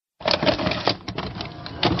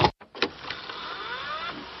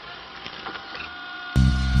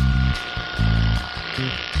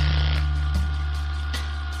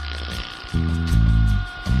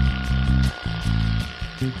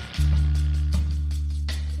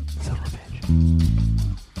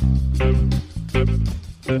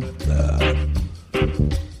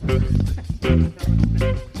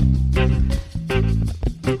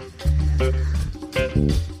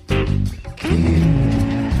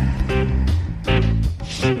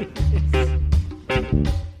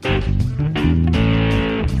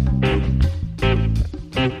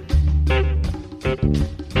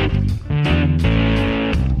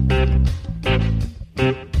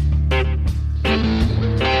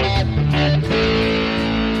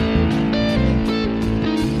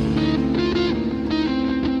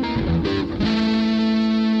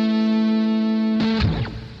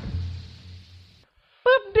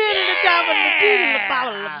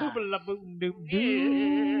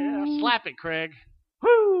Slap it, Craig.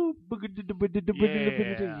 Woo!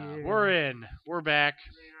 Yeah. We're in. We're back.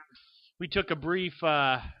 We took a brief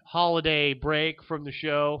holiday break from the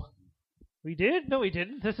show. We did? No, we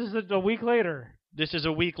didn't. This is a week later. This is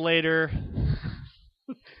a week later.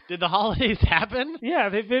 Did the holidays happen? Yeah,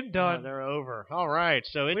 they've been done. Oh, they're over. All right.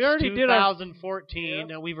 So it's We already 2014. Yep.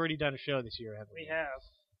 Now, we've already done a show this year, haven't we? We have.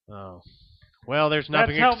 Oh. Well, there's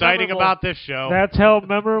nothing That's how exciting memorable- about this show. That's how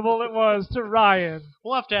memorable it was to Ryan.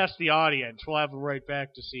 We'll have to ask the audience. We'll have them write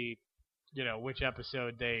back to see, which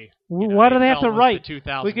episode they. What do they have felt to was write? The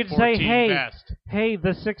 2014 We could say, hey, best. hey,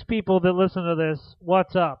 the 6 people that listen to this,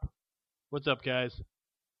 what's up? What's up, guys?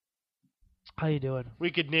 How you doing?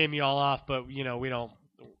 We could name you all off, but we don't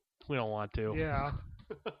want to. Yeah.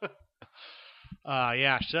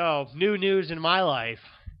 Yeah. So new news in my life.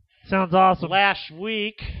 Sounds awesome. Last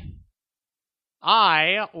week,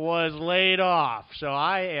 I was laid off, so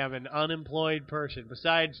I am an unemployed person.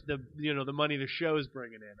 Besides the money the show's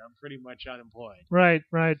bringing in, I'm pretty much unemployed. Right.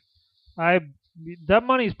 That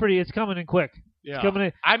money's it's coming in quick. Yeah. It's coming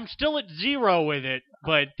in. I'm still at zero with it,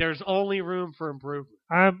 but there's only room for improvement.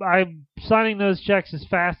 I'm signing those checks as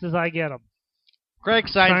fast as I get them. Craig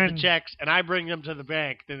signs the checks, and I bring them to the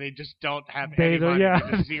bank. Then they just don't have any money.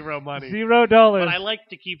 Just zero money. $0. But I like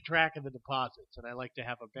to keep track of the deposits, and I like to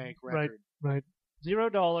have a bank record. Right.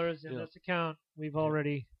 $0 in this account. We've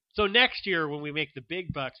already. So next year, when we make the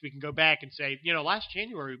big bucks, we can go back and say, last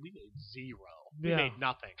January we made zero. We made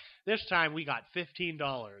nothing. This time we got $15.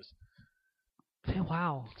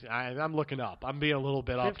 Wow. I'm looking up. I'm being a little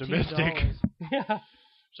bit optimistic. Yeah.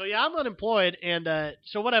 So yeah, I'm unemployed, and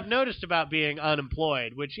so what I've noticed about being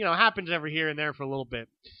unemployed, which happens every here and there for a little bit,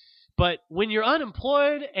 but when you're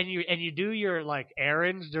unemployed and you do your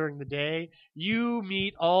errands during the day, you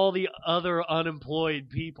meet all the other unemployed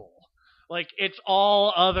people. It's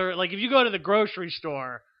all other. If you go to the grocery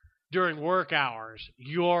store during work hours,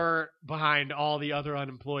 you're behind all the other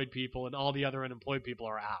unemployed people, and all the other unemployed people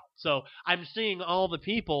are out. So I'm seeing all the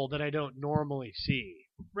people that I don't normally see.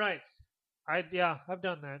 Right. I've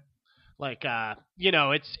done that.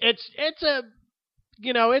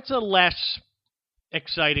 It's a less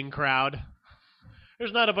exciting crowd.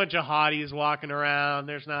 There's not a bunch of hotties walking around.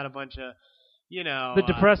 There's not a bunch of, the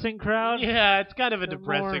depressing crowd? Yeah, it's kind of a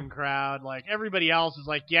depressing crowd. Everybody else is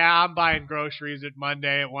yeah, I'm buying groceries at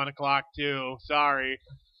Monday at 1 o'clock too. Sorry.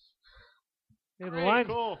 Hey,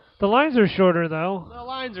 cool. The lines are shorter, though. The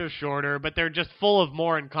lines are shorter, but they're just full of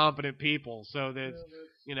more incompetent people. So there's...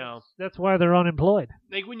 That's why they're unemployed.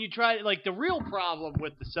 When you try, the real problem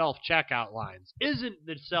with the self-checkout lines isn't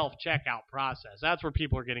the self-checkout process. That's where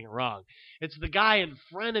people are getting it wrong. It's the guy in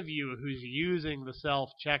front of you who's using the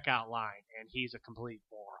self-checkout line, and he's a complete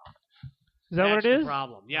moron. Is that what it is? That's the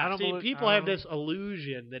problem. Yeah, people have this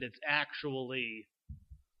illusion that it's actually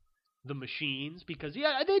the machines, because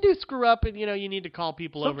they do screw up, and you need to call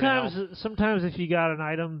people over to help. Sometimes if you got an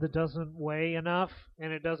item that doesn't weigh enough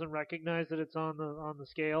and it doesn't recognize that it's on the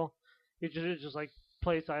scale, it's just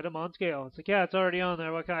place item on scale. It's it's already on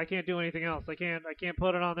there. I can't do anything else. I can't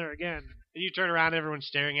put it on there again. And you turn around, everyone's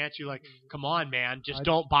staring at you come on, man, just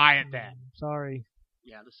don't buy it then. Sorry.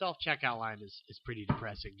 Yeah, the self-checkout line is pretty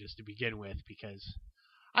depressing just to begin with, because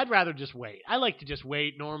I'd rather just wait. I like to just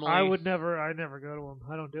wait normally. I never go to them.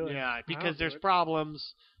 I don't do it. Yeah, because there's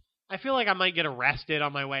problems. I feel like I might get arrested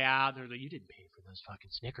on my way out. They're you didn't pay for those fucking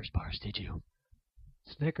Snickers bars, did you?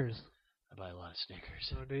 Snickers? I buy a lot of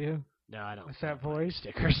Snickers. Oh, do you? No, I don't. With that voice?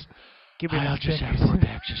 Snickers. Give me I'll just have 4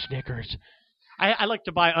 packs of Snickers. I like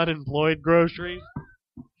to buy unemployed groceries.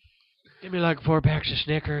 Give me 4 packs of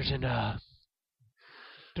Snickers and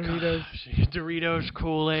Doritos. Doritos,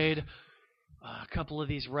 Kool-Aid. A couple of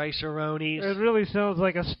these Rice-A-Ronies. It really sounds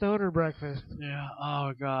like a stoner breakfast. Yeah.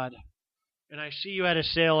 Oh, God. And I see you had a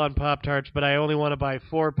sale on Pop-Tarts, but I only want to buy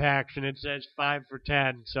 4 packs, and it says 5 for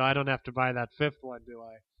 $10, so I don't have to buy that 5th one, do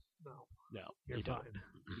I? No. You're fine.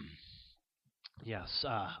 Yes,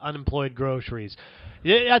 unemployed groceries.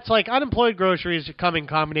 That's like unemployed groceries come in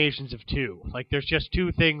combinations of two. Like there's just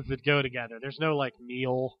two things that go together. There's no like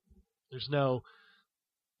meal. There's no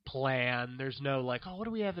plan. There's no like, oh, what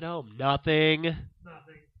do we have at home? Nothing.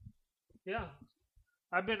 Nothing. Yeah.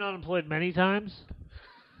 I've been unemployed many times.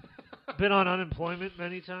 Been on unemployment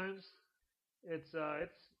many times. It's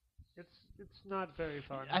not very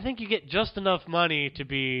fun. I think you get just enough money to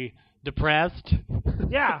be depressed.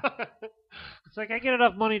 Yeah. It's like I get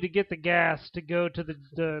enough money to get the gas to go to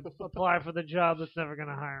the apply for the job that's never going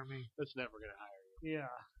to hire me. That's never gonna hire you. Yeah.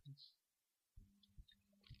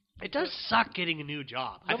 It does suck getting a new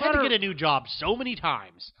job. No I've had to matter- get a new job so many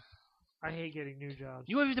times. I hate getting new jobs.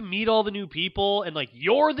 You have to meet all the new people, and like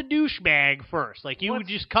you're the douchebag first. Like you would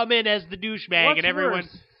just come in as the douchebag, What's and everyone.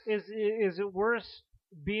 worse? Is it worse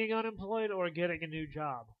being unemployed or getting a new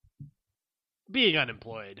job? Being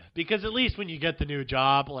unemployed, because at least when you get the new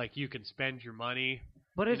job, like you can spend your money.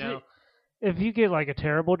 But You is know? it if you get like a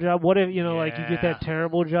terrible job? What if like you get Yeah. that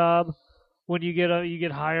terrible job when you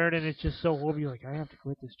get hired and it's just so horrible? You're like, I have to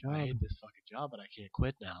quit this job. I hate this fucking job, but I can't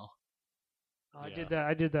quit now. I Yeah. did that.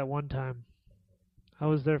 I did that one time. I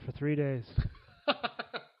was there for 3 days.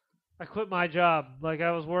 I quit my job. Like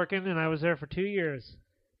I was working and I was there for 2 years,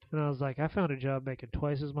 and I was like, I found a job making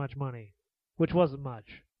twice as much money, which wasn't much.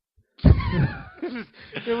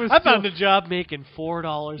 It was. I found still- a job making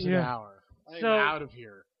 $4 an Yeah. hour. I'm So- out of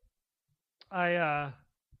here. I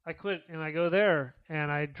quit and I go there and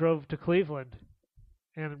I drove to Cleveland,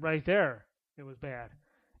 and right there it was bad,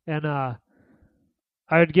 and I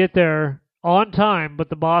would get there on time, but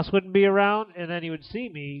the boss wouldn't be around, and then he would see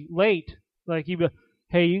me late, like he'd be,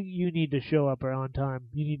 hey, you need to show up on time,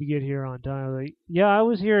 you need to get here on time. I was like, yeah, I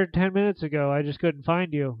was here 10 minutes ago, I just couldn't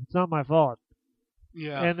find you, it's not my fault.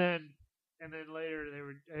 Yeah. And then later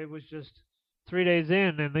it was just 3 days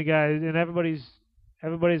in, and the guy and everybody's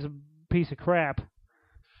a piece of crap.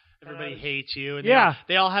 Everybody hates you, and Yeah.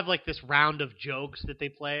 they all have like this round of jokes that they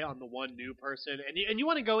play on the one new person, and you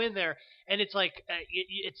want to go in there, and it's like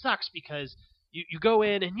it sucks because you go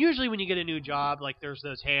in, and usually when you get a new job, like there's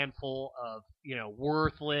those handful of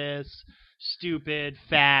worthless, stupid,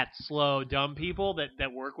 fat, slow, dumb people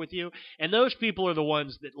that work with you, and those people are the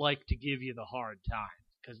ones that like to give you the hard time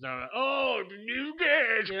because they're like, oh, the new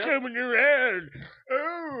guy's coming around,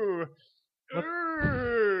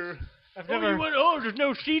 I've Oh, never. there's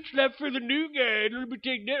no seats left for the new guy. Let me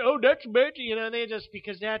take that. Oh, that's better. They just,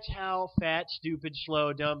 because that's how fat, stupid,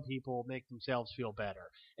 slow, dumb people make themselves feel better.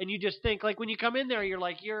 And you just think, like, when you come in there, you're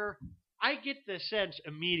like, I get the sense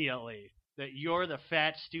immediately that you're the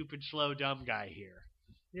fat, stupid, slow, dumb guy here.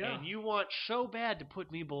 Yeah. And you want so bad to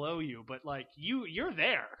put me below you, but, like, you're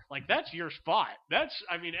there. Like, that's your spot.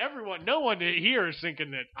 No one here is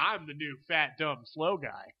thinking that I'm the new fat, dumb, slow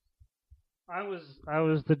guy. I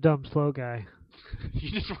was the dumb slow guy.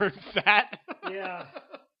 You just weren't fat? Yeah.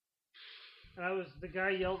 And the guy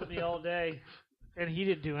yelled at me all day, and he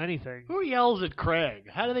didn't do anything. Who yells at Craig?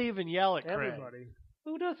 How do they even yell at Craig? Everybody.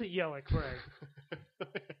 Who doesn't yell at Craig?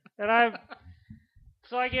 And I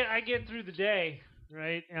get through the day,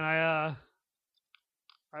 right? And I've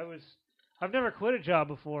never quit a job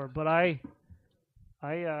before, but I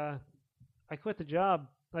quit the job.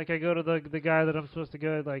 Like I go to the guy that I'm supposed to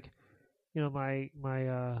go, like, my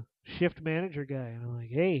shift manager guy, and I'm like,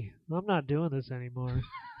 hey, I'm not doing this anymore.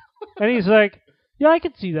 And he's like, yeah, I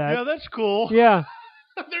can see that. Yeah, that's cool. Yeah.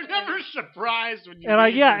 They're never surprised when you And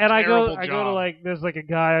leave your I go terrible to job. like, there's like a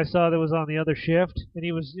guy I saw that was on the other shift, and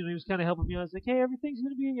he was kind of helping me. I was like, hey, everything's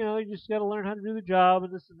gonna be, you just got to learn how to do the job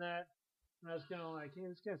and this and that. And I was kind of like, hey,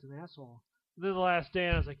 this guy's an asshole. And then the last day,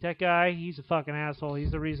 I was like, that guy, he's a fucking asshole.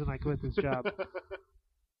 He's the reason I quit this job.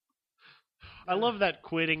 I love that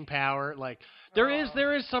quitting power. Like there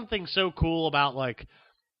is something so cool about like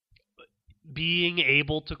being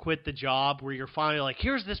able to quit the job where you're finally like,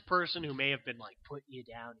 here's this person who may have been like putting you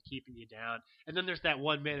down, keeping you down, and then there's that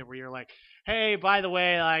 1 minute where you're like, hey, by the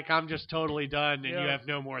way, like I'm just totally done, and you have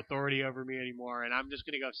no more authority over me anymore, and I'm just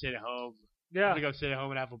gonna go sit at home. Yeah. I'm gonna go sit at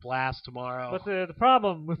home and have a blast tomorrow. But the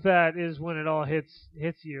problem with that is when it all hits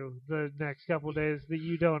you the next couple of days that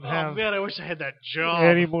you don't Oh have man, I wish I had that job.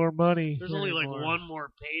 any more money. There's only like anymore. one more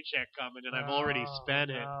paycheck coming, and I've already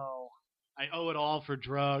spent it. No. I owe it all for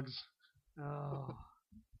drugs. Oh.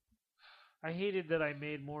 I hated that I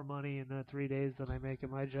made more money in the 3 days than I make in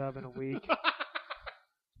my job in a week.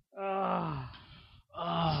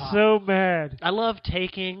 So mad. I love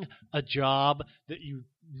taking a job that you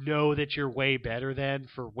know that you're way better than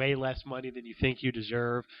for way less money than you think you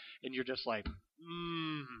deserve, and you're just like,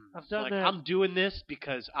 I've done like, that. I'm doing this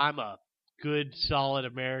because I'm a good, solid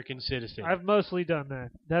American citizen. I've mostly done that.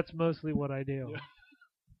 That's mostly what I do.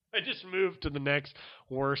 I just moved to the next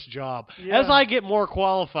worst job. Yeah. As I get more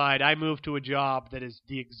qualified, I move to a job that is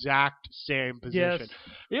the exact same position. Yes.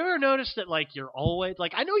 You ever notice that, like, you're always,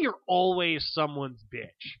 like, I know you're always someone's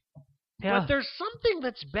bitch, Yeah. but there's something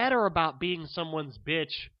that's better about being someone's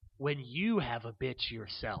bitch when you have a bitch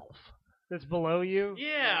yourself. That's below you?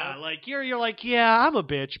 Yeah, like, you're like, yeah, I'm a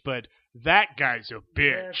bitch, but that guy's a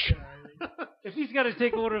bitch. That's right. If he's got to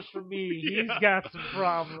take orders from me, he's got some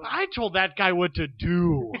problems. I told that guy what to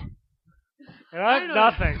do. And I'm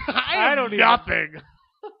nothing. I don't nothing.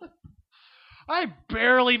 I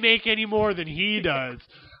barely make any more than he does.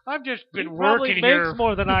 I've just been He probably working makes here.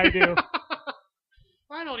 more than I do.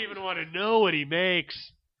 I don't even want to know what he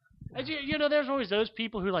makes. You know, there's always those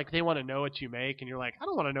people who, like, they want to know what you make, and you're like, I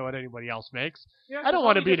don't want to know what anybody else makes. Yeah, I don't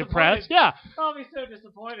want to be depressed. Yeah. I'll be so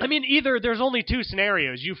disappointed. I mean, either there's only two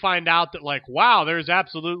scenarios. You find out that, like, wow, there's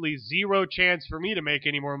absolutely zero chance for me to make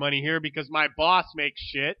any more money here because my boss makes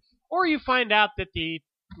shit. Or you find out that the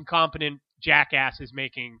incompetent jackass is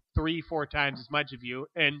making 3-4 times as much of you,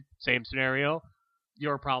 and same scenario,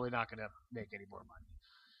 you're probably not going to make any more money.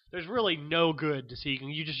 There's really no good to see.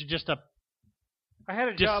 You just I had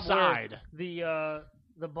a job decide. where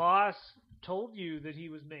the boss told you that he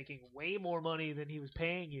was making way more money than he was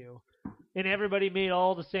paying you, and everybody made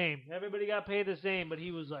all the same. Everybody got paid the same, but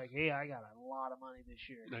he was like, "Hey, I got a lot of money this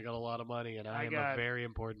year. I got a lot of money, and I am a very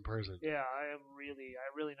important person." Yeah, I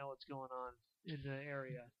really know what's going on in the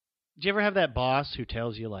area. Do you ever have that boss who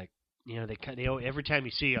tells you, like, you know, they every time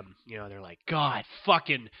you see them, you know, they're like, God,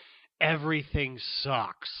 fucking everything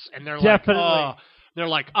sucks, and they're Definitely. like, oh. They're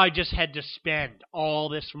like, I just had to spend all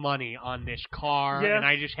this money on this car, Yes. and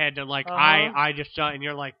I just had to, like, Uh-huh. I just, and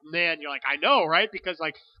you're like, man, you're like, I know, right? Because,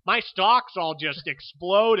 like, my stocks all just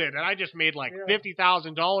exploded, and I just made, like,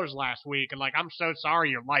 $50,000 last week, and, like, I'm so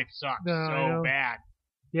sorry your life sucks so bad.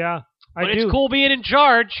 Yeah, But I it's do. cool being in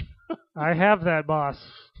charge. I have that boss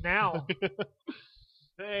now.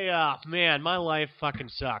 Hey, man, my life fucking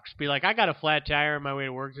sucks. Be like, I got a flat tire on my way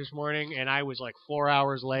to work this morning, and I was like 4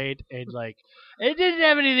 hours late, and like, it didn't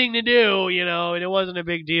have anything to do, you know, and it wasn't a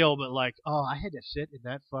big deal, but like, oh, I had to sit in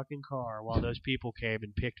that fucking car while those people came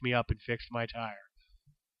and picked me up and fixed my tire.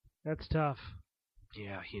 That's tough.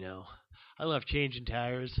 Yeah, you know, I love changing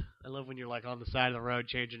tires. I love when you're like on the side of the road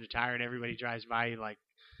changing a tire, and everybody drives by you like,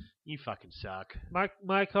 you fucking suck.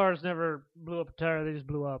 My cars never blew up a tire; they just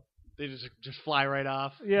blew up. They just fly right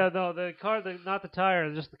off. Yeah, no, the car, not the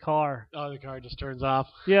tire, just the car. Oh, the car just turns off.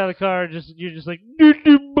 Yeah, the car you're just like, and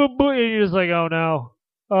you're just like, oh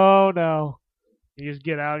no. You just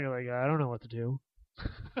get out, and you're like, I don't know what to do.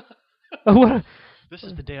 What? This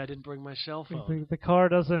is the day I didn't bring my cell phone. The car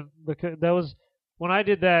doesn't. That was when I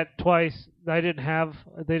did that twice. They didn't have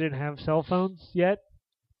cell phones yet,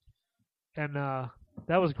 and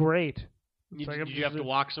that was great. Did you have to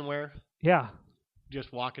walk somewhere? Yeah.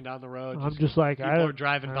 Just walking down the road. I'm just like, people are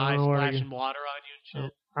driving by, splashing water on you and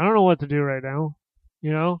shit. I don't know what to do right now.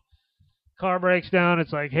 You know, car breaks down.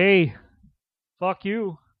 It's like, hey, fuck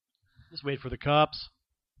you. Just wait for the cops.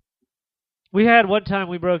 We had one time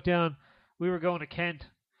we broke down. We were going to Kent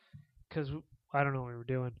because I don't know what we were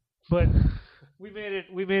doing, but we made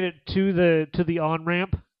it to the on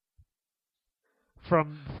ramp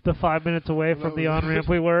from the 5 minutes away from the on ramp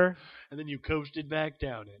we were. And then you coasted back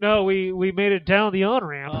down it. No, we made it down the on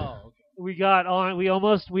ramp. Oh, okay. We got on. We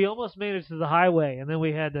almost made it to the highway, and then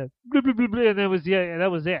we had to, and that was that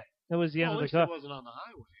was it. That was the end of the car. It wasn't on the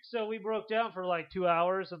highway. So we broke down for like 2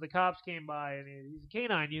 hours, and the cops came by, and he's a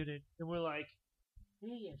canine unit, and we're like,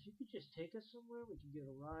 hey, if you could just take us somewhere, we can get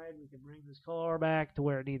a ride, we can bring this car back to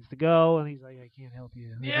where it needs to go. And he's like, I can't help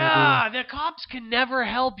you. Yeah, the cops can never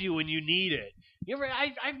help you when you need it.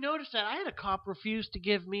 I've noticed that. I had a cop refuse to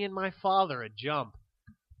give me and my father a jump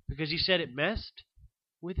because he said it messed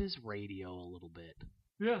with his radio a little bit.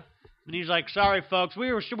 Yeah. And he's like, sorry, folks,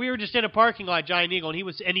 we were just in a parking lot, Giant Eagle, and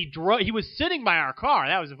he was sitting by our car.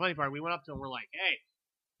 That was the funny part. We went up to him, we're like, hey,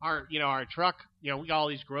 our truck, we got all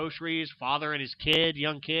these groceries, father and his kid,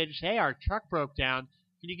 young kid. Hey, our truck broke down.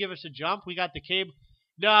 Can you give us a jump? We got the cable.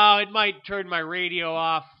 No, it might turn my radio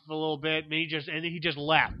off a little bit. And he just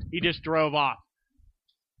left. He just drove off.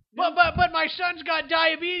 But my son's got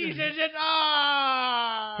diabetes. Is it?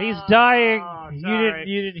 He's dying. Sorry.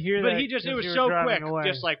 You didn't hear that. But it was so quick. Away.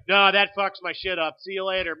 Just like, no, that fucks my shit up. See you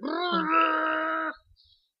later.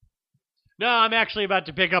 No, I'm actually about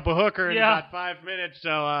to pick up a hooker in about 5 minutes,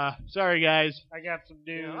 so sorry, guys. I got some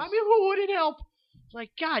news. I mean, who wouldn't help? It's like,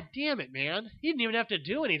 God damn it, man. He didn't even have to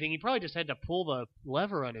do anything. He probably just had to pull the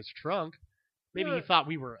lever on his trunk. Maybe Yeah, he thought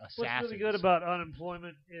we were assassins. What's really good about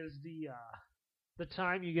unemployment is the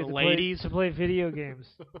time you get The to ladies. play video games.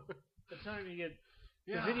 The time you get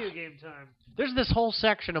the video game time. There's this whole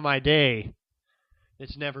section of my day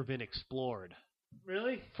that's never been explored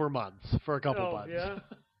Really? for months, for a couple months. Yeah.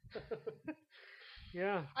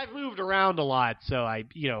 Yeah. I've moved around a lot, so I,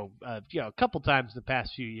 a couple times in the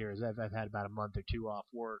past few years, I've had about a month or two off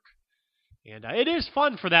work. And it is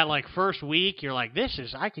fun for that, like, first week. You're like,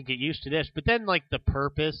 I could get used to this. But then, like, the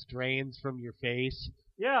purpose drains from your face.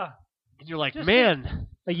 Yeah. And you're like, Just man.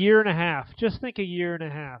 A year and a half. Just think a year and a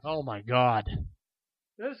half. Oh, my God.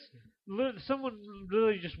 Someone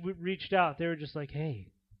literally just reached out. They were just like, hey,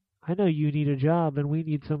 I know you need a job, and we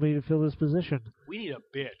need somebody to fill this position. We need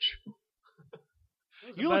a bitch.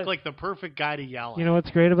 You look like the perfect guy to yell at. You know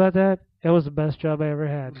what's great about that? It was the best job I ever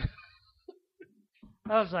had.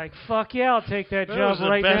 I was like, fuck yeah, I'll take that job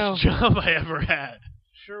right now. That was the best job I ever had.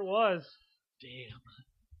 Sure was. Damn.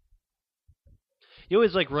 You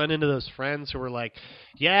always, like, run into those friends who are like,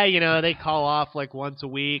 yeah, they call off, like, once a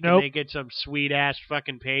week, Nope. and they get some sweet-ass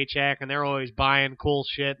fucking paycheck, and they're always buying cool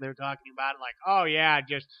shit, and they're talking about it like, oh,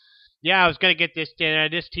 I was going to get this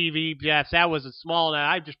TV, yes, that was a small,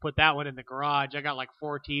 I just put that one in the garage. I got, like,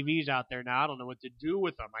 4 TVs out there now. I don't know what to do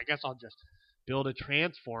with them. I guess I'll just build a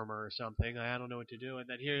transformer or something. I don't know what to do. And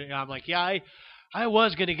then here I'm like, I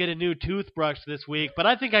was going to get a new toothbrush this week, but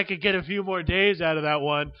I think I could get a few more days out of that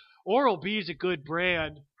one. Oral-B's a good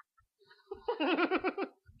brand.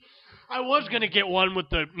 I was going to get one with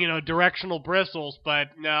the, directional bristles, but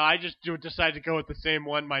no, I just decided to go with the same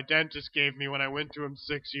one my dentist gave me when I went to him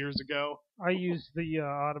 6 years ago. I used the You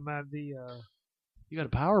got a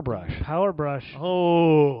power brush. Power brush.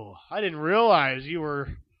 Oh, I didn't realize you're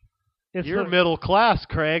middle class,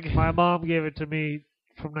 Craig. My mom gave it to me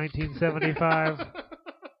from 1975.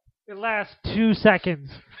 It lasts 2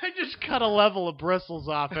 seconds. I just cut a level of bristles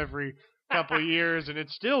off every couple of years, and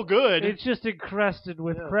it's still good. It's just encrusted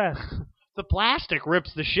with crest. The plastic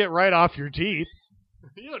rips the shit right off your teeth.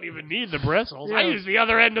 You don't even need the bristles. Yeah. I use the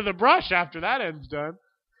other end of the brush after that end's done.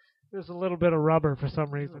 There's a little bit of rubber for some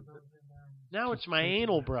reason. Now it's my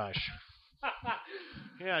anal brush.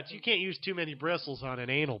 Yeah, you can't use too many bristles on an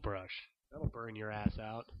anal brush. That'll burn your ass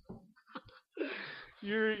out.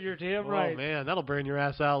 You're damn right. Oh, man, that'll burn your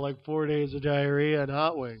ass out like 4 days of diarrhea and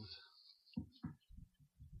hot wings.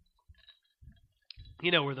 You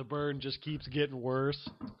know where the burn just keeps getting worse?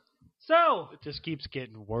 So, It just keeps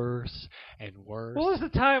getting worse and worse. what was the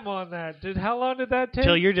time on that? How long did that take?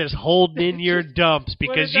 Till you're just holding in your dumps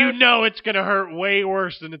because you know it's going to hurt way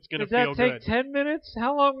worse than it's going to feel Did that good. take 10 minutes?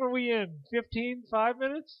 How long were we in? 15? 5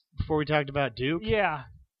 minutes? Before we talked about Duke? Yeah.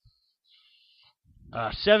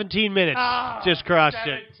 17 minutes. Just crossed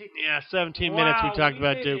it. Yeah, 17 minutes we talked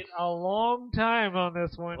about did Duke. it a long time on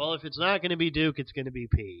this one. Well, if it's not going to be Duke, it's going to be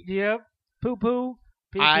P. Yep. Poo-poo.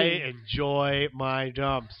 Pee-pee. I enjoy my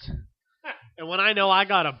dumps. And when I know I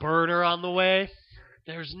got a burner on the way,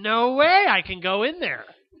 there's no way I can go in there.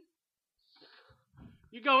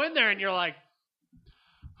 You go in there and you're like,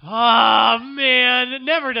 oh, man,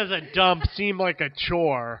 never does a dump seem like a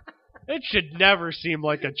chore. It should never seem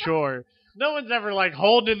like a chore. No one's ever like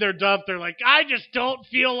holding their dump. They're like, I just don't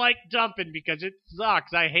feel like dumping because it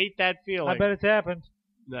sucks. I hate that feeling. I bet it's happened.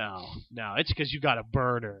 No, it's because you got a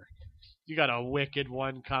burner. You got a wicked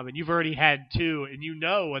one coming. You've already had 2, and you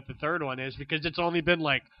know what the third one is because it's only been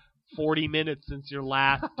like 40 minutes since your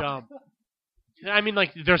last dump. I mean,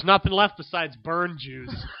 like, there's nothing left besides burn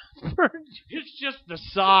juice. It's just the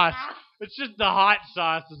sauce. It's just the hot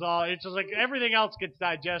sauce is all. It's just like everything else gets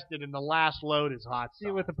digested, and the last load is hot sauce.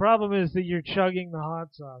 See, what the problem is that you're chugging the hot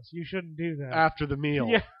sauce. You shouldn't do that. After the meal.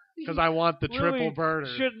 Yeah. Because I want the triple really burner.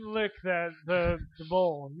 Shouldn't lick the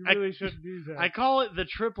bowl. You really shouldn't do that. I call it the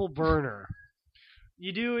triple burner.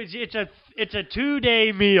 You do it's a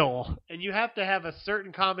 2-day meal, and you have to have a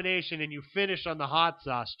certain combination, and you finish on the hot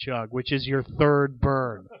sauce chug, which is your third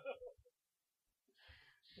burn.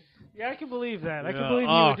 Yeah, I can believe that. I can believe you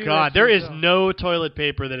oh would do God, that there is yourself. no toilet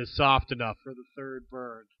paper that is soft enough for the third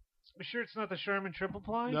burn. I'm sure it's not the Sherman triple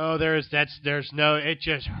ply. No, there's no. It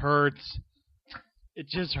just hurts. It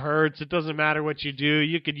just hurts. It doesn't matter what you do.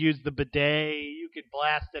 You could use the bidet. You could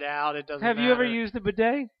blast it out. It doesn't matter. Have you ever used the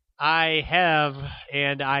bidet? I have,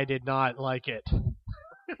 and I did not like it.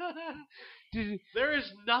 There is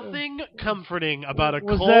nothing comforting about a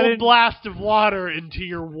cold blast of water into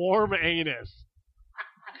your warm anus.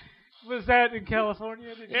 Was that in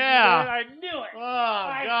California? Did you Yeah. do that? I knew it. Oh,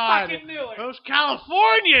 I God. fucking knew it. Those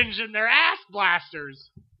Californians and their ass blasters.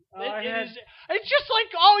 It's just like,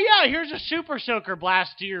 oh, yeah, here's a super soaker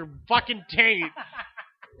blast to your fucking taint.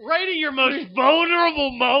 Right at your most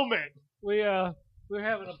vulnerable moment. we were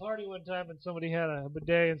having a party one time and somebody had a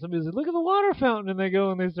bidet and somebody said, "Look at the water fountain," and they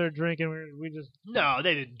go and they start drinking. We just No,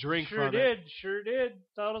 they didn't drink from it. Sure did.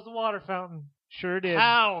 Thought it was a water fountain. Sure did.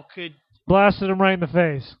 How could... Blasted him right in the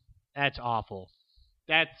face. That's awful.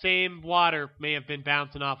 That same water may have been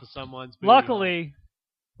bouncing off of someone's booty.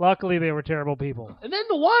 Luckily, they were terrible people. And then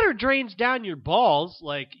the water drains down your balls.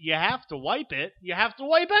 Like, you have to wipe it. You have to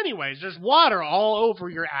wipe anyways. There's water all over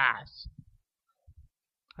your ass.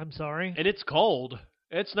 I'm sorry. And it's cold.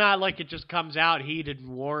 It's not like it just comes out heated and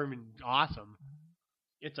warm and awesome.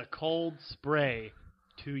 It's a cold spray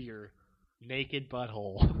to your naked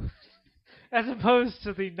butthole. As opposed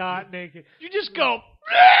to the not naked. You just go...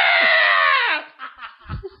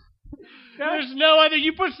 There's no other.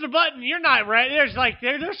 You push the button. You're not right.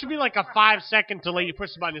 There should be like a 5-second delay. You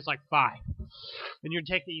push the button. It's like 5, and you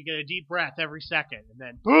get a deep breath every second, and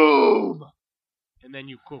then boom, and then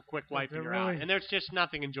you quick wipe and you're out. And there's just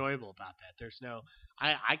nothing enjoyable about that. There's no.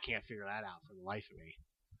 I can't figure that out for the life of me.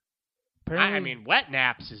 I mean, wet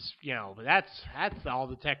naps is but that's all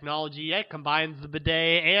the technology. It combines the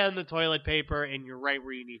bidet and the toilet paper, and you're right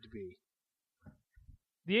where you need to be.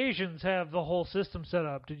 The Asians have the whole system set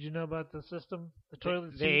up. Did you know about the system? The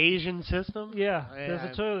toilet seat? The Asian system? Yeah. There's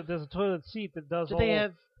a toilet seat that does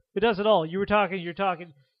It does it all. You're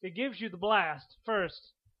talking. It gives you the blast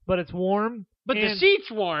first, but it's warm. But the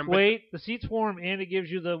seat's warm. Wait, the seat's warm and it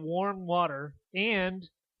gives you the warm water. And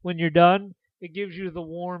when you're done, it gives you the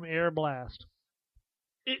warm air blast.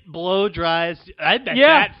 It blow dries. I bet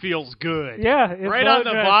that feels good. Yeah. Right on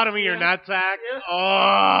the bottom of your nutsack. Yeah.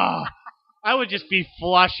 Oh. I would just be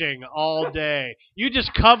flushing all day. You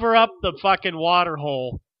just cover up the fucking water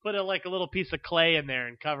hole. Put a little piece of clay in there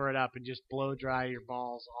and cover it up and just blow dry your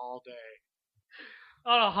balls all day.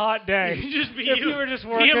 On a hot day. You just be if you were just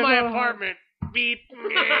working in my apartment. Beep.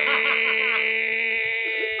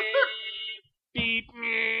 Beep.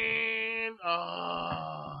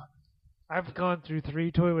 Oh. I've gone through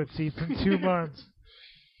 3 toilet seats in 2 months.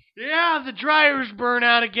 Yeah, the dryers burn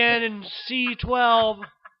out again in C12.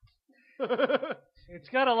 It's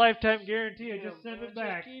got a lifetime guarantee. I just send it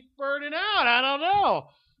back. Just keep burning out. I don't know.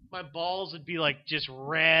 My balls would be just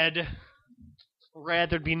red.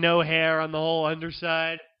 Red. There'd be no hair on the whole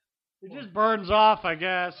underside. It just burns off, I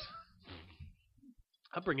guess.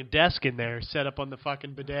 I'll bring a desk in there, set up on the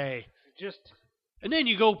fucking bidet. And then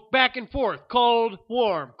you go back and forth. Cold,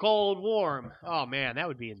 warm, cold, warm. Oh, man, that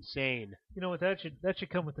would be insane. You know what? That should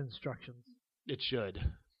come with instructions. It should.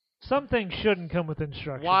 Some things shouldn't come with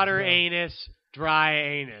instructions. Water anus, dry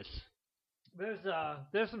anus.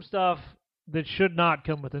 There's some stuff that should not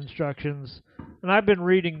come with instructions, and I've been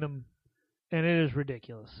reading them, and it is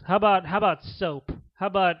ridiculous. How about soap? How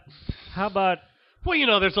about?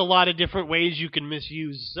 Well, there's a lot of different ways you can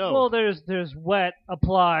misuse soap. Well, there's wet,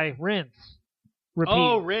 apply, rinse, repeat.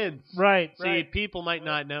 Oh, rinse. Right. See, people might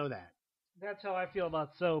not know that. That's how I feel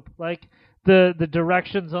about soap. Like the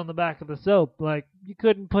directions on the back of the soap. Like you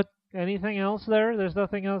couldn't put anything else there. There's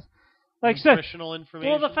nothing else. Like nutritional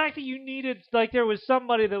information. Well, the fact that you needed, there was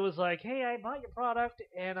somebody that was like, "Hey, I bought your product,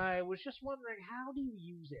 and I was just wondering, how do you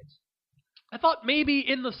use it?" I thought maybe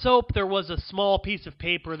in the soap there was a small piece of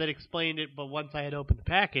paper that explained it, but once I had opened the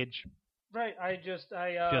package, right, just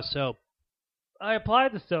soap. I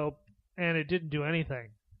applied the soap, and it didn't do anything.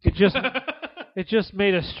 It just it just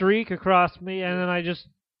made a streak across me, and then I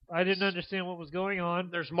didn't understand what was going on.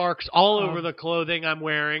 There's marks all over the clothing I'm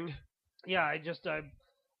wearing. Yeah,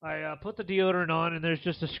 I put the deodorant on, and there's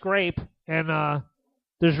just a scrape, and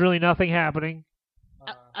there's really nothing happening.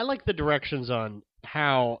 I like the directions on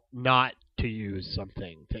how not to use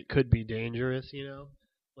something that could be dangerous,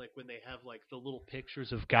 Like when they have the little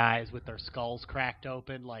pictures of guys with their skulls cracked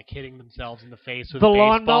open, hitting themselves in the face with a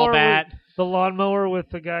baseball bat. The lawnmower with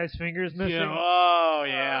the guy's fingers missing. Yeah. Oh,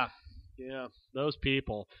 yeah. Yeah, those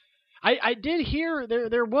people. I did hear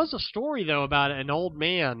there was a story, though, about an old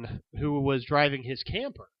man who was driving his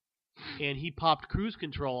camper, and he popped cruise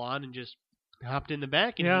control on and just hopped in the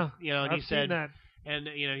back, and I've seen that. And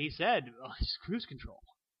he said, "Oh, it's cruise control."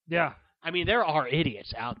 Yeah. I mean, there are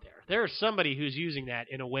idiots out there. There's somebody who's using that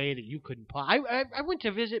in a way that you couldn't. I went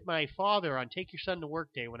to visit my father on Take Your Son to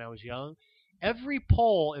Work Day when I was young. Every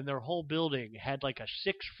pole in their whole building had a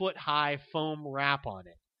 6-foot-high foam wrap on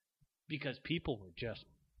it because people were just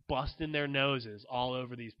busting their noses all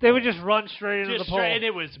over these poles. They would just run straight into the pole. And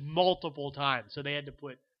it was multiple times, so they had to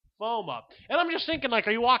put foam up. And I'm just thinking,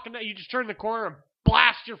 are you walking, you just turn the corner and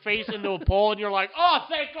blast your face into a pole, and you're like, oh,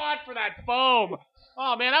 thank God for that foam.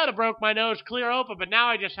 Oh, man, I would have broke my nose clear open, but now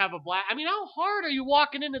I just have a blast. I mean, how hard are you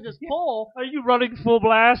walking into this pole? Are you running full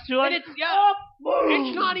blast? You're like,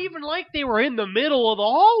 It's not even like they were in the middle of the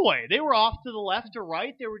hallway. They were off to the left or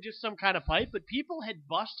right. They were just some kind of pipe, but people had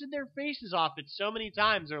busted their faces off it so many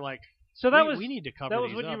times. They're like, So that we need to cover that was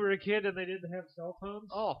these when up. you were a kid and they didn't have cell phones?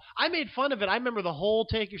 Oh, I made fun of it. I remember the whole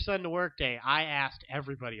Take Your Son to Work day. I asked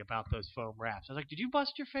everybody about those foam wraps. I was like, did you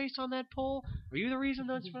bust your face on that pole? Are you the reason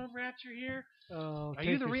those foam wraps are here? Oh, Are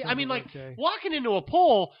you the reason? I mean, like, walking into a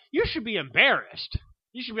pole, you should be embarrassed.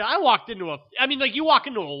 You should be. I walked into you walk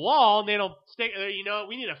into a wall and they don't stay.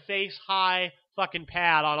 We need a face high fucking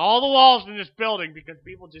pad on all the walls in this building because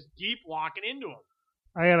people just keep walking into them.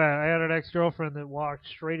 I had an ex-girlfriend that walked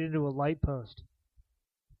straight into a light post.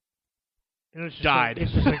 And it's just Died.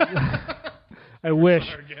 It's just like, I wish.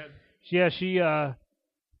 Yeah,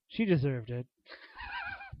 she deserved it.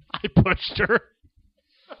 I pushed her.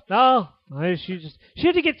 No, she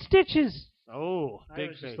had to get stitches. Oh, I big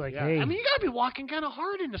was face. just like, yeah. hey. I mean, you gotta be walking kind of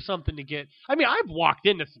hard into something to get. I mean, I've walked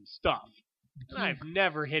into some stuff, and I've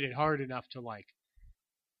never hit it hard enough to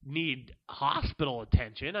need hospital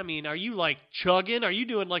attention. I mean, are you chugging? Are you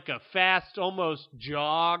doing a fast, almost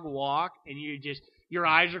jog walk, and your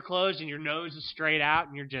eyes are closed and your nose is straight out,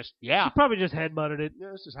 and you're just She probably just headbutted it. Yeah,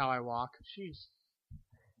 this is how I walk.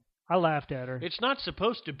 I laughed at her. It's not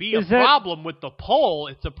supposed to be a problem with the pole.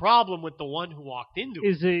 It's a problem with the one who walked into it.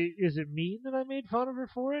 Is it mean that I made fun of her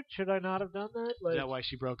for it? Should I not have done that? Is that why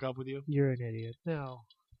she broke up with you? You're an idiot. No.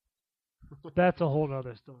 That's a whole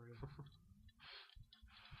other story.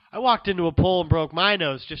 I walked into a pole and broke my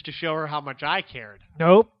nose just to show her how much I cared.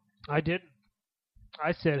 Nope, I didn't.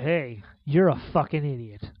 I said, hey, you're a fucking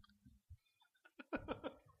idiot.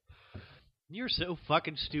 You're so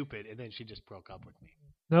fucking stupid. And then she just broke up with me.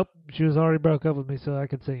 Nope, she was already broke up with me, so I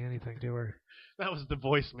could say anything to her. That was the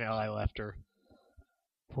voicemail I left her.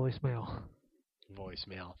 Voicemail.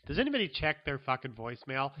 Does anybody check their fucking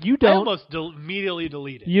voicemail? You don't. I almost immediately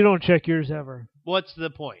delete it. You don't check yours ever. What's the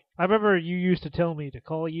point? I remember you used to tell me to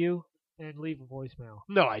call you and leave a voicemail.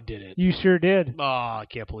 No, I didn't. You sure did. Oh, I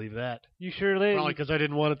can't believe that. You sure did. Probably because I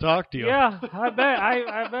didn't want to talk to you. Yeah, I bet.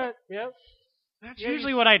 I bet. Yep. That's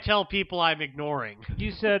usually what I tell people I'm ignoring.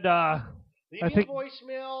 You said, Leave me a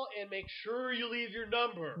voicemail and make sure you leave your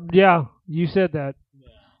number. Yeah, you said that.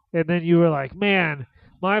 Yeah. And then you were like, man,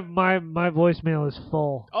 my voicemail is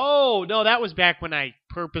full. Oh, no, that was back when I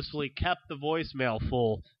purposefully kept the voicemail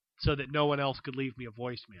full so that no one else could leave me a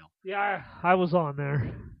voicemail. Yeah, I was on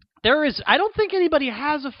there. I don't think anybody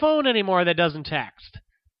has a phone anymore that doesn't text.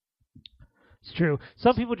 It's true.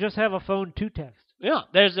 Some people just have a phone to text. Yeah,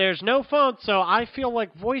 there's no phone, so I feel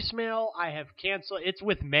like voicemail I have canceled. It's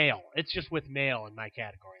with mail. It's just with mail in my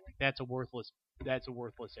category. That's a worthless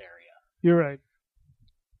area. You're right.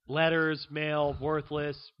 Letters, mail,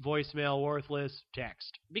 worthless. Voicemail, worthless.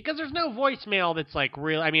 Text. Because there's no voicemail that's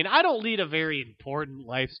real. I mean, I don't lead a very important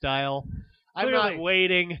lifestyle. I'm not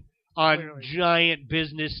waiting on giant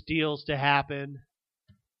business deals to happen.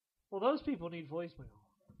 Well, those people need voicemail.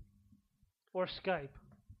 Or Skype.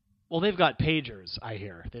 Well, they've got pagers, I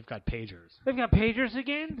hear. They've got pagers. They've got pagers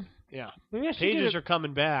again? Yeah. Pagers are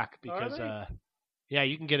coming back because, are they? yeah,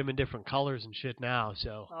 you can get them in different colors and shit now.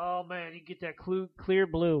 So. Oh man, you get that clear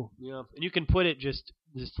blue. Yeah, and you can put it just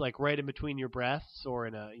right in between your breasts or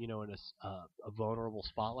in a vulnerable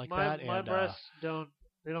spot like that. My breasts don't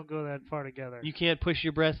go that far together. You can't push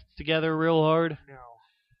your breasts together real hard. No.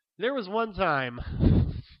 There was one time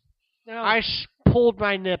No. I pulled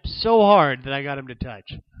my nips so hard that I got him to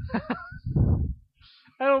touch.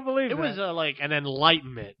 I don't believe it. It was an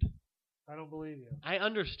enlightenment. I don't believe you. I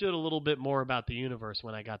understood a little bit more about the universe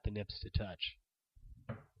when I got the nips to touch.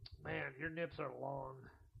 Man, your nips are long.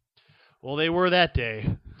 Well, they were that day.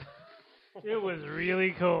 It was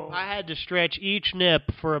really cold. I had to stretch each nip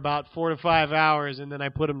for about 4 to 5 hours, and then I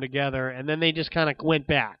put them together, and then they just kind of went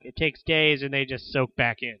back. It takes days, and they just soak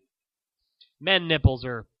back in. Men nipples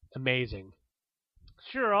are amazing.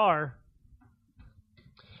 Sure are.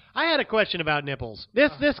 I had a question about nipples.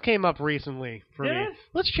 This came up recently for me. It?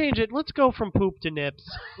 Let's change it. Let's go from poop to nips.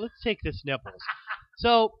 Let's take this nipples.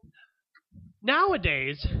 So,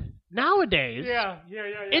 nowadays, Yeah.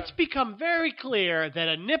 it's become very clear that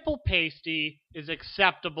a nipple pasty is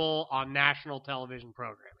acceptable on national television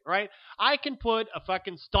programming, right? I can put a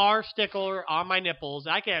fucking star sticker on my nipples.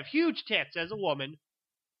 I can have huge tits as a woman.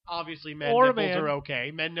 Obviously, men nipples are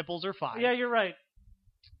okay. Men nipples are fine. Yeah, you're right.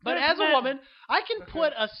 But as a woman, I can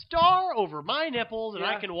put a star over my nipples, and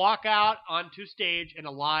I can walk out onto stage in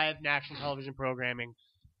a live national television programming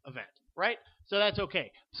event, right? So that's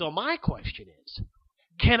okay. So my question is,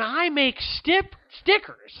 can I make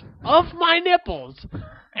stickers of my nipples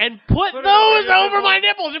and put those over my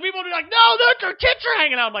nipples? And people will be like, no, look, your tits are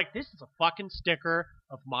hanging out. I'm like, this is a fucking sticker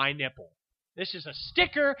of my nipple. This is a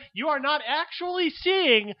sticker. You are not actually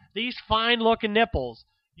seeing these fine-looking nipples.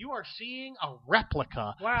 You are seeing a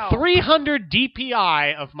replica. Wow. 300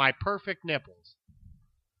 DPI of my perfect nipples.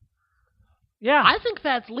 Yeah. I think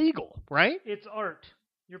that's legal, right? It's art.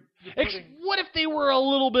 You're putting... What if they were a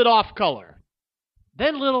little bit off color?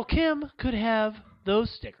 Then little Kim could have those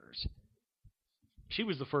stickers. She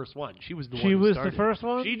was the first one. She was the one who started. The first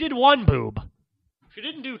one? She did one boob. She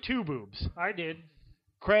didn't do two boobs. I did.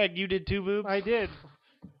 Craig, you did two boobs? I did.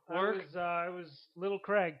 Work? I was little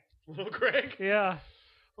Craig. Little Craig? Yeah.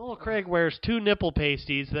 Little Craig wears two nipple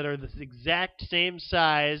pasties that are the exact same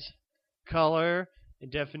size, color, and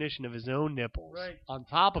definition of his own nipples. Right. On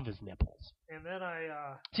top of his nipples. And then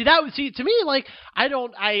to me, like,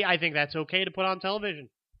 I think that's okay to put on television.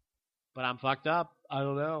 But I'm fucked up. I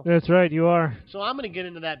don't know. That's right, you are. So I'm going to get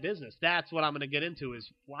into that business. That's what I'm going to get into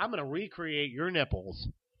I'm going to recreate your nipples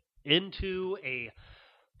into a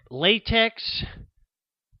latex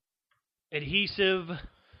adhesive.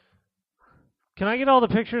 Can I get all the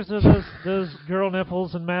pictures of those girl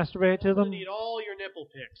nipples and masturbate to I them? need all your nipple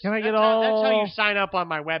pics. Can I get That's how you sign up on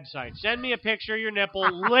my website. Send me a picture of your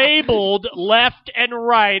nipple labeled left and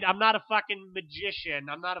right. I'm not a fucking magician.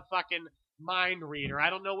 I'm not a fucking mind reader. I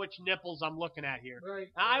don't know which nipples I'm looking at here. Right.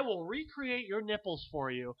 I will recreate your nipples for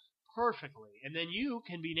you perfectly, and then you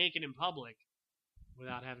can be naked in public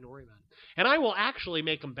without having to worry about it. And I will actually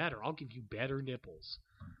make them better. I'll give you better nipples.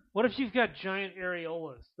 What if you've got giant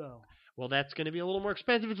areolas, though? Well, that's going to be a little more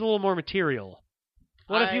expensive. It's a little more material.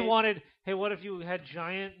 What if you had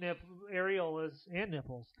giant areolas and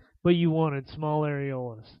nipples, but you wanted small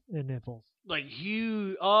areolas and nipples? Like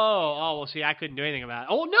huge. Well, see, I couldn't do anything about it.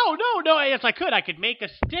 Oh, no. Yes, I could. I could make a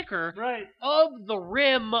sticker of the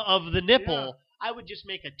rim of the nipple. Yeah. I would just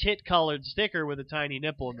make a tit-colored sticker with a tiny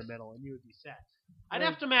nipple in the middle, and you would be set. I'd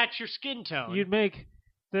have to match your skin tone. You'd make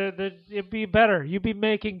it'd be better. You'd be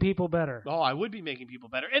making people better. Oh, I would be making people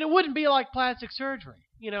better, and it wouldn't be like plastic surgery.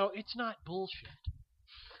 You know, it's not bullshit.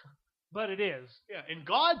 But it is. Yeah, in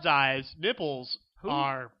God's eyes, nipples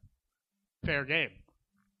are fair game.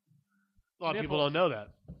 A lot of people don't know that.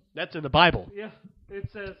 That's in the Bible. Yeah, it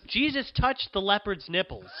says... Jesus touched the leopard's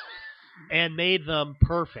nipples and made them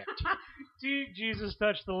perfect. Jesus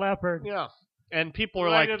touched the leopard. Yeah. And people were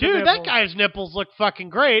Right like, dude, that guy's nipples look fucking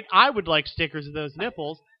great. I would like stickers of those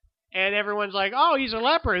nipples. And everyone's like, oh, he's a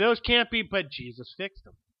leopard. Those can't be... But Jesus fixed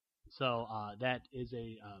them. So that is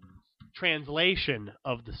a translation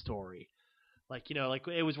of the story. Like, you know, like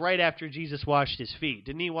it was right after Jesus washed his feet.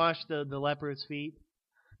 Didn't he wash the leopard's feet?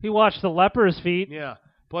 He washed the leper's feet. Yeah.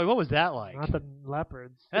 Boy, what was that like? Not the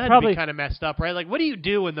leopards. That had to be kind of messed up, right? Like, what do you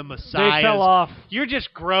do when the Messiah... They fell off. You're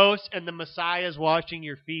just gross, and the Messiah's washing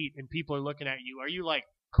your feet, and people are looking at you. Are you, like,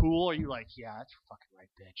 cool? Or are you like, yeah, that's fucking right,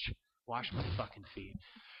 bitch. Wash my fucking feet.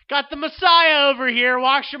 Got the Messiah over here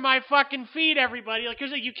washing my fucking feet, everybody. Like,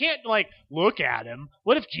 'cause, like, you can't, like, look at him.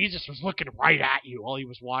 What if Jesus was looking right at you while he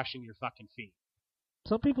was washing your fucking feet?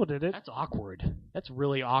 Some people did it. That's awkward. That's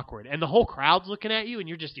really awkward. And the whole crowd's looking at you, and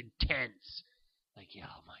you're just intense. Like, yeah,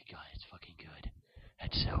 oh my God, it's fucking good.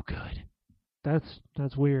 That's so good.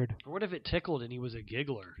 That's weird. Or what if it tickled and he was a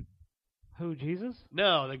giggler? Who, Jesus?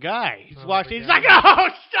 No, the guy. He's Oh, watching. He's yeah. like, oh,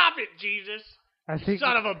 stop it, Jesus. I think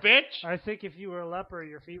Son of a bitch. I think if you were a leper,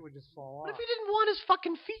 your feet would just fall What off. if he didn't want his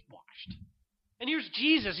fucking feet washed? And here's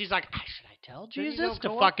Jesus. He's like, should I tell Then you Jesus don't to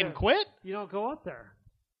go up fucking there. quit? You don't go up there.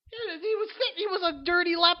 Yeah, he was a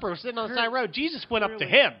dirty leper sitting on the side road. Jesus went up to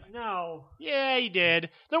Really? him. No. Yeah, he did.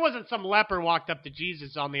 There wasn't some leper walked up to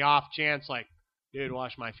Jesus on the off chance like, dude,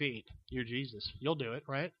 wash my feet. You're Jesus. You'll do it,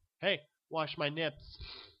 right? Hey, wash my nips.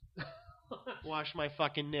 Wash my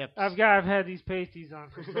fucking nips. I've had these pasties on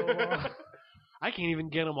for so long. I can't even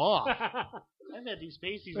get them off. I've had these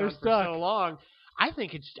pasties They're on stuck. for so long. I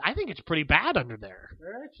think it's pretty bad under there.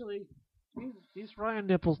 They're actually these Ryan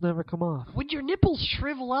nipples never come off. Would your nipples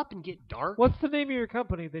shrivel up and get dark? What's the name of your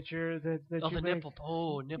company that Oh, you the make? nipple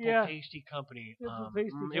Yeah. pasty company. Nipple pasty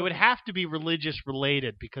It would company. have to be religious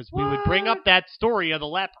related because we would bring up that story of the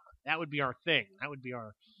leper. That would be our thing. That would be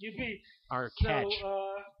our You'd be catch.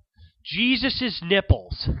 So, Jesus's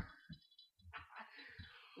nipples.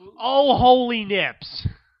 Oh, holy nips.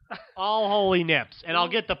 All holy nips. And I'll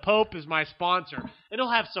get the Pope as my sponsor. And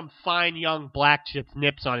he'll have some fine young black chip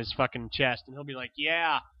nips on his fucking chest. And he'll be like,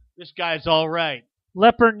 yeah, this guy's all right.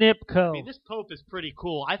 Leper Nip Co. I mean, this Pope is pretty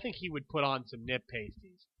cool. I think he would put on some nip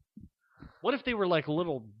pasties. What if they were like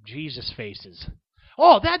little Jesus faces?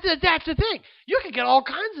 Oh, that's the thing. You could get all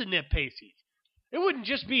kinds of nip pasties. It wouldn't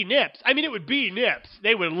just be nips. I mean, it would be nips.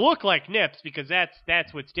 They would look like nips because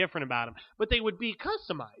that's what's different about them. But they would be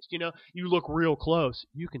customized. You know, you look real close.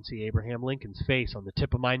 You can see Abraham Lincoln's face on the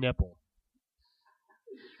tip of my nipple.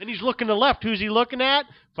 And he's looking to the left. Who's he looking at?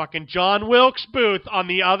 Fucking John Wilkes Booth on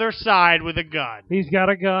the other side with a gun. He's got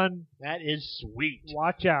a gun. That is sweet.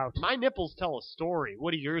 Watch out. My nipples tell a story.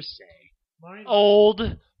 What do yours say? Mine-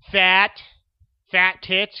 Old, fat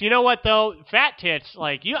tits. You know what though? Fat tits,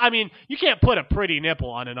 like you can't put a pretty nipple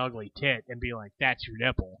on an ugly tit and be like, that's your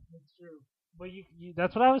nipple. That's true. But you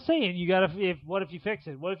that's what I was saying. You gotta. What if you fix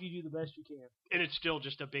it? What if you do the best you can? And it's still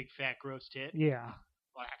just a big fat gross tit. Yeah.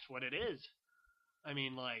 Well, that's what it is. I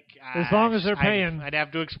mean, like, As long as they're paying. I'd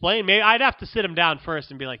have to explain. Maybe I'd have to sit them down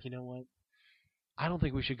first and be like, you know what? I don't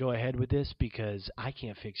think we should go ahead with this because I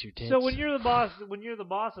can't fix your tits. So when you're the boss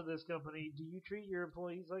of this company, do you treat your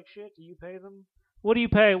employees like shit? Do you pay them? What do you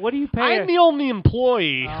pay? I'm the only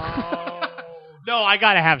employee. Oh. No, I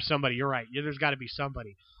gotta have somebody. You're right. There's got to be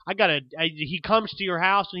somebody. He comes to your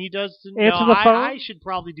house and he does. Answer the phone? I should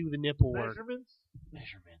probably do the nipple work.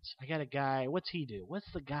 Measurements. I got a guy. What's he do? What's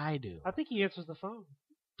the guy do? I think he answers the phone.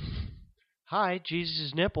 Hi,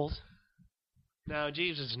 Jesus' nipples. No,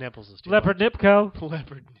 Jesus' nipples is too Leopard much. Nipco.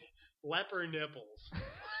 Leopard nipples.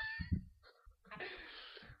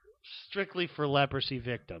 Strictly for leprosy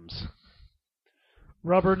victims.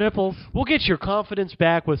 Rubber nipples. We'll get your confidence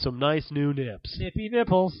back with some nice new nips. Nippy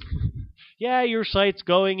nipples. Yeah, your sight's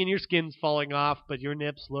going and your skin's falling off, but your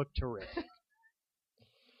nips look terrific.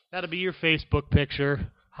 That'll be your Facebook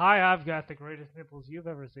picture. Hi, I've got the greatest nipples you've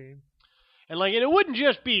ever seen. And it wouldn't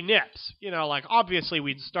just be nips. Obviously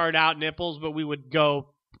we'd start out nipples, but we would go,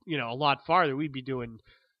 a lot farther. We'd be doing,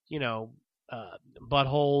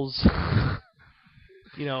 buttholes.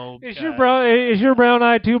 Is your brown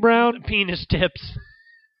eye too brown? Penis tips.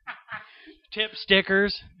 Tip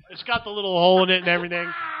stickers. It's got the little hole in it and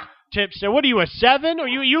everything. Tip sticker. What are you, a 7? Or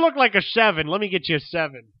you look like a 7. Let me get you a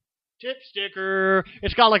 7. Tip sticker.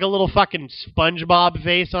 It's got like a little fucking SpongeBob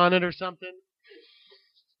face on it or something.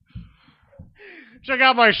 Check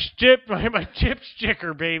out my tip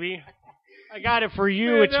sticker, baby. I got it for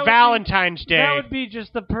you. Man, it's Valentine's Day. That would be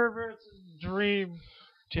just the pervert's dream.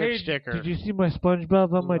 Tip sticker. Did you see my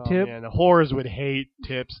SpongeBob on my tip? Man, the whores would hate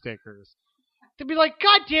tip stickers. They'd be like,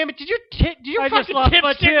 God damn it, did your fucking tip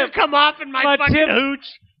sticker come off in my fucking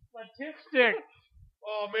hooch? My tip stick.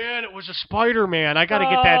 Oh, man, it was a Spider-Man. I got to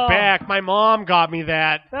get that back. My mom got me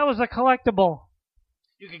that. That was a collectible.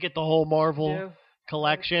 You could get the whole Marvel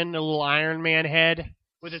collection, a little Iron Man head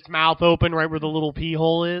with its mouth open right where the little pee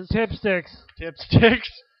hole is. Tip sticks. Tip sticks.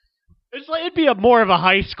 It'd be more of a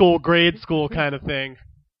high school, grade school kind of thing.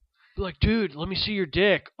 Be like, dude, let me see your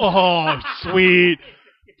dick. Oh, sweet.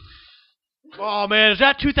 Oh, man, is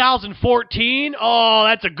that 2014? Oh,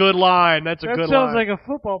 that's a good line. That sounds like a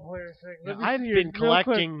football player thing. I've been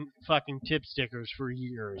collecting fucking tip stickers for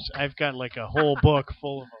years. I've got like a whole book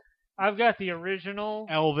full of them. I've got the original.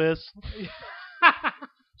 Elvis.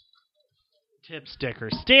 Tip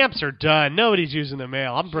stickers. Stamps are done. Nobody's using the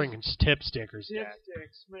mail. I'm bringing tip stickers. Tip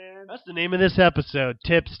sticks, man. That's the name of this episode,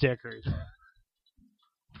 tip stickers.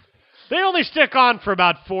 They only stick on for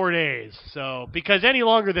about 4 days, because any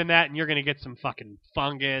longer than that, and you're going to get some fucking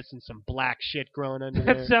fungus and some black shit growing under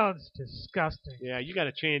there. That sounds disgusting. Yeah, you got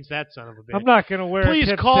to change that son of a bitch. I'm not going to wear Please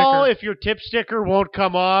a tip call sticker. if your tip sticker won't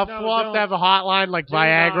come off. No, we'll have to have a hotline like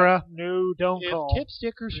Viagra. No, don't call. If tip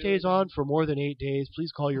sticker stays on for more than 8 days,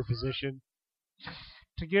 please call your physician.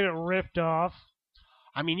 To get it ripped off.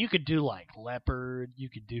 I mean, you could do like leopard. You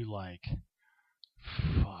could do like...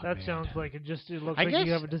 sounds like it looks like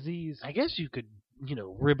you have a disease. I guess you could,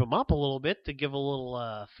 rib them up a little bit to give a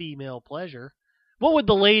little female pleasure. What would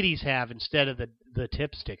the ladies have instead of the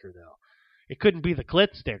tip sticker, though? It couldn't be the clit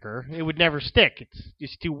sticker. It would never stick.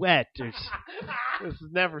 It's too wet. This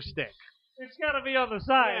would never stick. It's got to be on the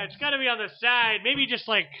side. Yeah, it's got to be on the side. Maybe just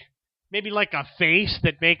like a face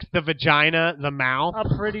that makes the vagina the mouth.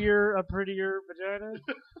 A prettier vagina.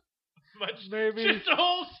 Maybe just a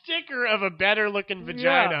whole sticker of a better looking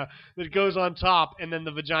vagina that goes on top, and then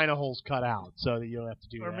the vagina hole's cut out, so that you don't have to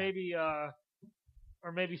do that.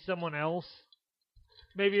 Or maybe someone else.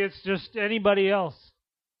 Maybe it's just anybody else.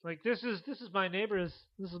 Like this is my neighbor's.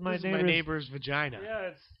 This is my neighbor's vagina.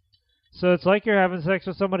 Yeah, so it's like you're having sex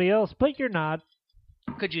with somebody else, but you're not.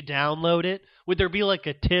 Could you download it? Would there be like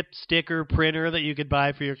a tip sticker printer that you could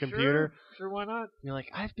buy for your computer? Sure, why not? You're like,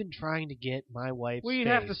 I've been trying to get my wife's Well, you'd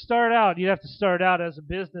face. have to start out. You'd have to start out as a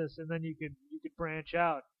business, and then you could branch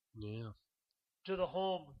out. Yeah. To the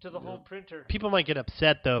home printer. People might get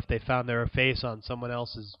upset though if they found their face on someone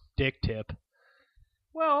else's dick tip.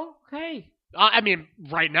 Well, hey. I mean,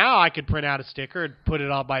 right now I could print out a sticker and put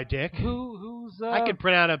it on my dick. Who's? I could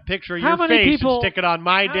print out a picture of your face and stick it on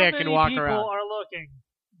my dick and walk around. How many people are looking?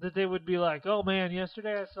 that they would be like, "Oh man,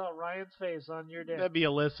 yesterday I saw Ryan's face on your dick." That'd be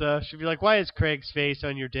Alyssa. She'd be like, "Why is Craig's face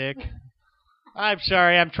on your dick?" I'm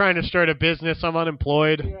sorry, I'm trying to start a business. I'm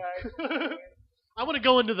unemployed. Yeah. I want to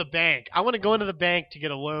go into the bank. I want to go into the bank to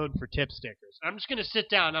get a loan for tip stickers. I'm just going to sit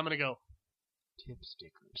down and I'm going to go, tip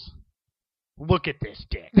stickers. Look at this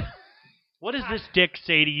dick. What does this dick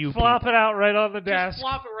say to you Flop people? it out right on the desk. Just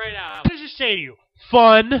flop it right out. What does it say to you?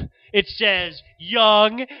 Fun. It says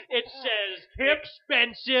young. It says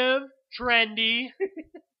expensive, trendy.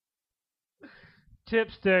 Tip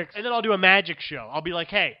sticks. And then I'll do a magic show. I'll be like,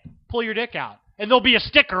 hey, pull your dick out. And there'll be a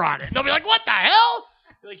sticker on it. And they'll be like, what the hell?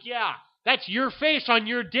 Like, yeah, that's your face on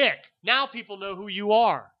your dick. Now people know who you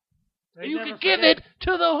are. They You never can give forget. it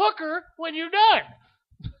to the hooker when you're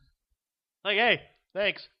done. Like, hey,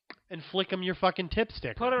 thanks. And flick them your fucking tip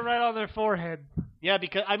sticker. Put it right on their forehead. Yeah,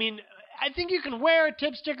 because, I mean, I think you can wear a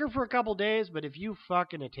tip sticker for a couple days, but if you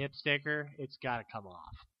fucking a tip sticker, it's got to come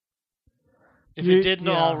off. If it didn't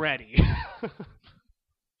already.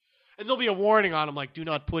 And there'll be a warning on them, like, do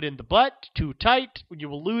not put in the butt, too tight, you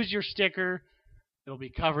will lose your sticker. It'll be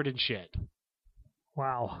covered in shit.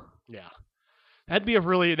 Wow. Yeah. That'd be a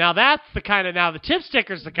really... Now, that's the kind of... Now, the tip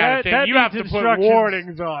sticker's the kind of thing that you have to needs put instructions.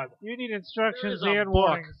 warnings on. You need There instructions is a and book.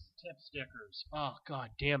 warnings. Tip stickers. Oh, god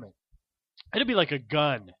damn it. It'd be like a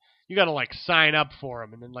gun. You got to, like, sign up for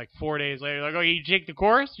them, and then, like, 4 days later, like, oh, you take the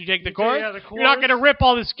course? You take the course? Yeah, the You're not course. going to rip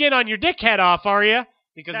all the skin on your dick head off, are you?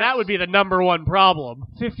 Because that would be the number one problem.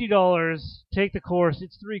 $50. Take the course.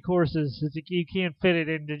 It's 3 courses. You can't fit it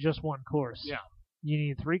into just one course. Yeah. You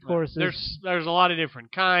need 3 courses. There's a lot of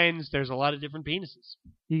different kinds. There's a lot of different penises.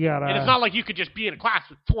 You gotta. And it's not like you could just be in a class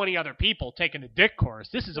with 20 other people taking a dick course.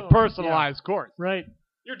 This is a Oh, personalized course. right.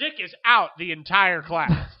 Your dick is out the entire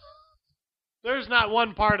class. There's not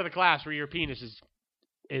one part of the class where your penis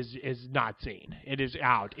is not seen. It is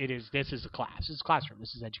out. This is a class. This is a classroom.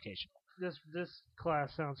 This is education. This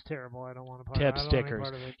class sounds terrible. I don't want to. Tip I don't want any stickers.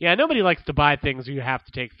 part of it. Yeah, nobody likes to buy things you have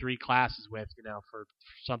to take 3 classes with, for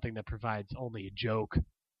something that provides only a joke.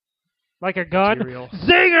 Like a gun. Material.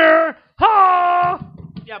 Zinger! Ha!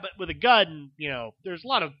 Yeah, but with a gun, there's a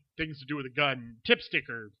lot of things to do with a gun. Tip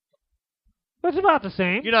sticker. It's about the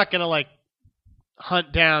same. You're not gonna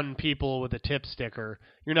hunt down people with a tip sticker.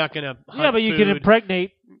 You're not gonna hunt Yeah, but you can food,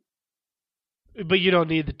 impregnate. but you don't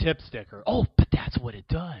need the tip sticker. Oh, but that's what it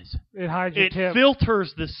does. It hides your It tip.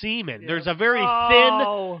 filters the semen. Yeah. There's a very thin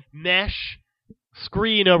Oh, mesh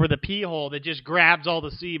screen over the pee hole that just grabs all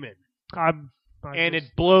the semen, and it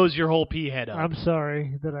blows your whole pee head up. I'm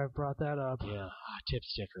sorry that I brought that up. Yeah, tip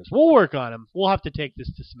stickers. We'll work on them. We'll have to take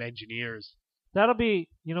this to some engineers. That'll be.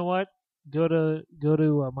 You know what? Go to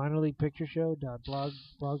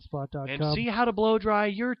minorleaguepictureshow.blogspot.com. And see how to blow dry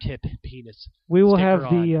your tip penis. We will sticker have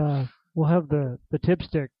on. we'll have the tip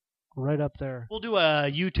stick right up there. We'll do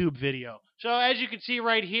a YouTube video. So as you can see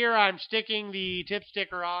right here, I'm sticking the tip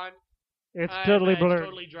sticker on. It's totally blurred. It's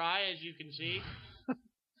totally dry, as you can see.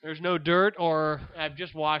 There's no dirt, or I've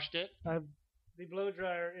just washed it. The blow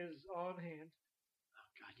dryer is on hand.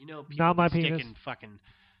 God, people Not my sticking penis. fucking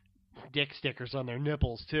dick stickers on their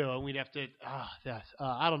nipples too, and we'd have to.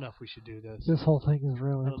 I don't know if we should do this. This whole thing is I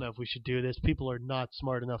ruined. don't know if we should do this. People are not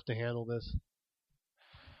smart enough to handle this.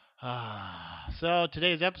 So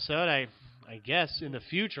today's episode, I guess in the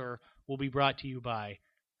future, will be brought to you by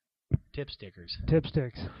tip stickers. Tip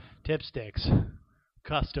sticks. Tip sticks.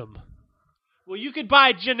 Custom. Well, you could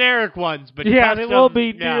buy generic ones, but Yeah, custom, they won't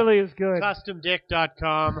be nearly as good.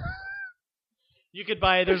 CustomDick.com. You could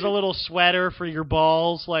buy, there's a little sweater for your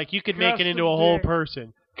balls. Like, you could make it into a whole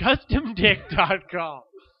Custom Dick. person. CustomDick.com.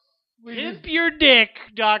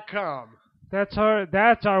 PimpYourDick.com. That's our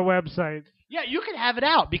website. Yeah, you can have it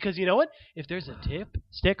out because you know what? If there's a tip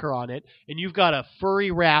sticker on it and you've got a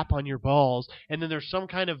furry wrap on your balls and then there's some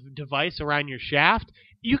kind of device around your shaft,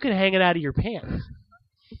 you can hang it out of your pants.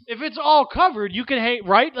 If it's all covered, you can hang,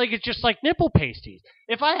 right? Like it's just like nipple pasties.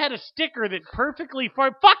 If I had a sticker that perfectly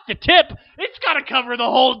fuck the tip, it's got to cover the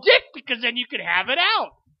whole dick because then you can have it out.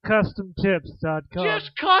 CustomTips.com.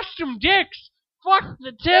 Just custom dicks. Fuck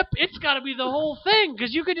the tip. It's got to be the whole thing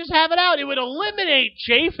because you could just have it out. It would eliminate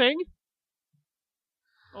chafing.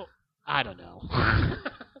 Oh, I don't know.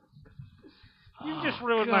 You just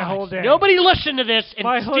ruined my God. whole day. Nobody listen to this and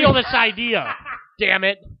My steal whole- this idea. Damn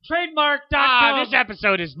it. Trademark.com. This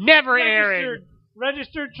episode is never airing.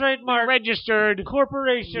 Registered trademark Registered.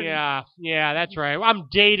 corporation. Yeah, that's right. I'm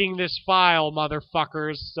dating this file,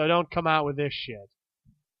 motherfuckers, so don't come out with this shit.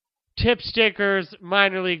 Tip stickers,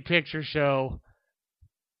 minor league picture show.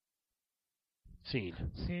 Scene.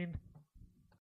 Scene.